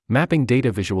Mapping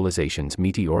data visualizations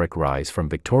meteoric rise from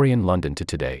Victorian London to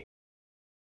today.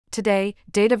 Today,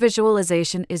 data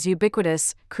visualization is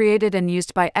ubiquitous, created and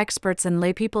used by experts and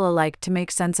laypeople alike to make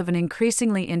sense of an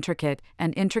increasingly intricate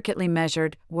and intricately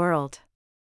measured world.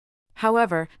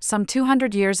 However, some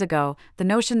 200 years ago, the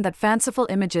notion that fanciful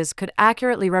images could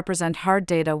accurately represent hard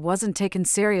data wasn't taken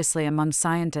seriously among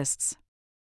scientists.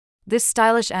 This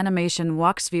stylish animation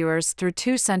walks viewers through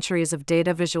 2 centuries of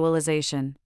data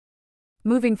visualization.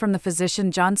 Moving from the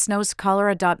physician John Snow's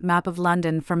cholera map of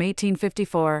London from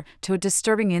 1854 to a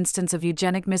disturbing instance of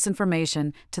eugenic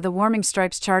misinformation to the warming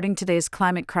stripes charting today's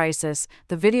climate crisis,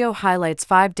 the video highlights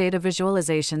 5 data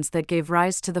visualizations that gave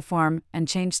rise to the form and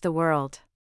changed the world.